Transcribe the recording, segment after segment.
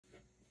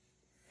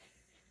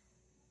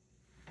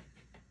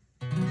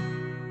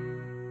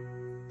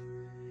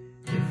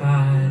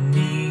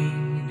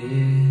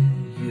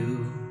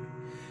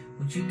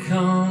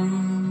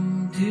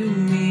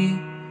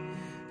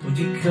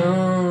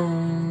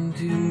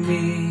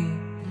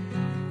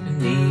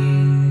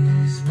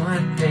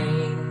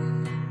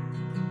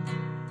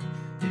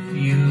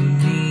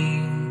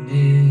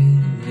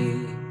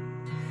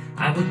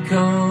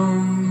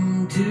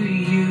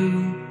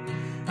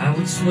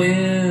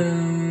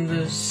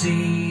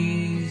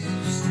seas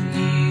just to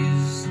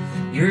ease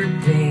your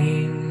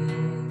pain.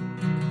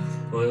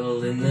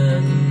 Well, in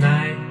the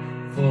night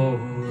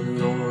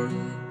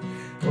forlorn,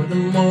 or the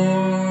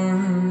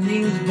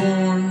morning's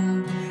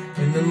born,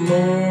 and the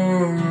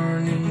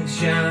morning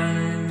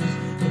shines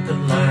with the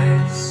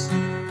lights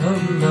of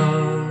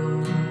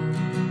love,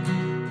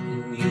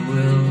 and you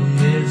will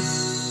miss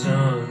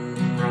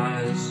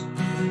sunrise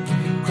if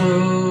you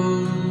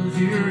close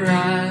your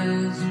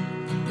eyes.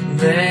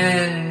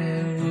 That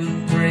will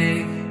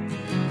break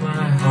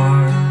my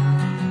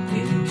heart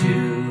in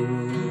two.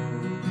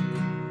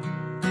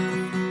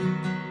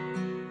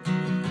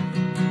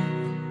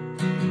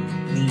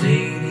 The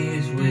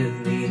lady's with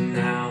me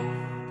now,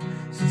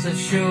 since I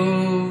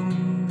showed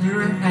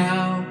her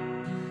how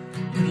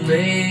to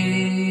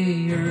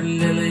lay her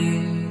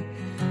lily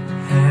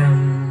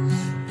hands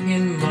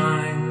in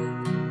mine.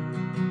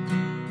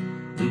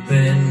 Loop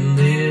and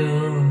Lil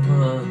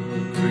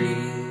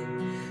agree,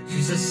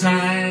 she's a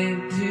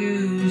sight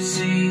to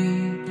see,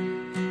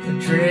 a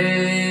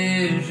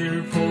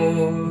treasure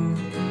for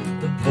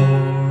the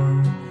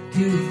poor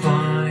to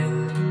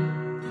find.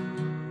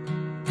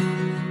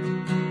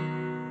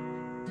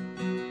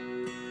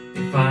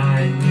 If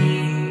I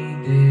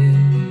needed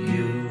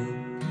you,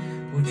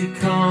 would you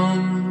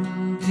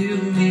come to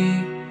me?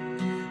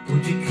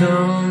 Would you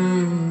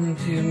come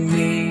to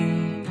me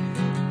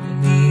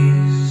and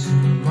ease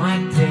my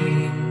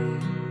pain?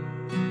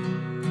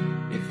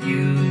 If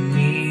you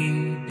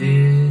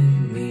needed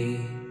me,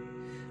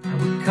 I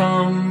would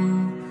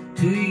come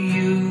to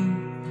you.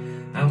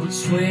 I would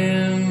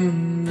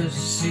swim the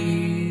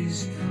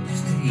seas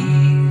just to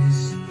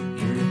ease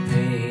your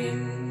pain.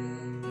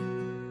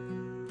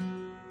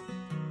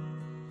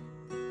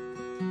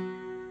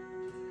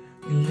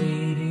 The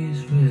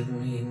lady's with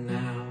me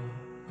now,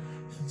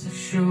 since I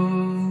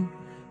showed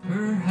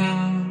her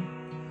how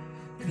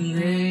to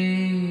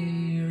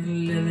lay her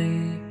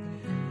lily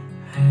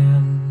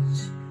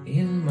hands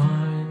in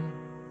mine.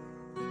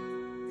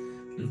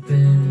 Loop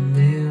and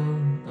Lil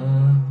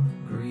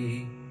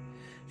agree,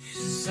 she's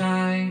a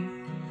sight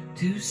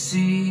to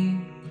see,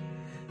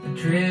 a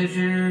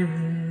treasure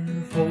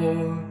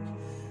for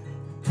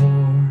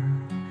poor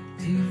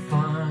to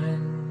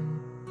find.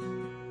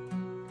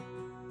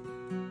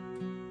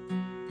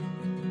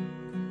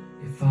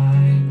 If I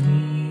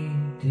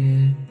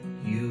needed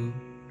you,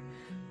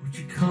 would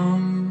you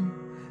come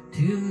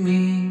to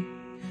me?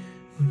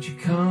 Would you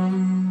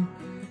come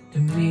to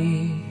me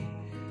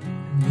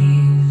and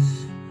ease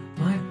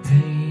my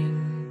pain?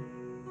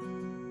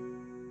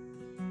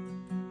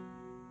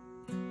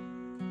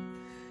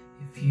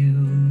 If you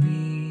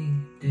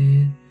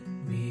needed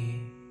me,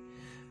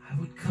 I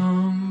would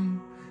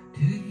come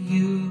to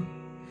you.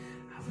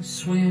 I would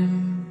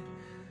swim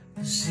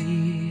the sea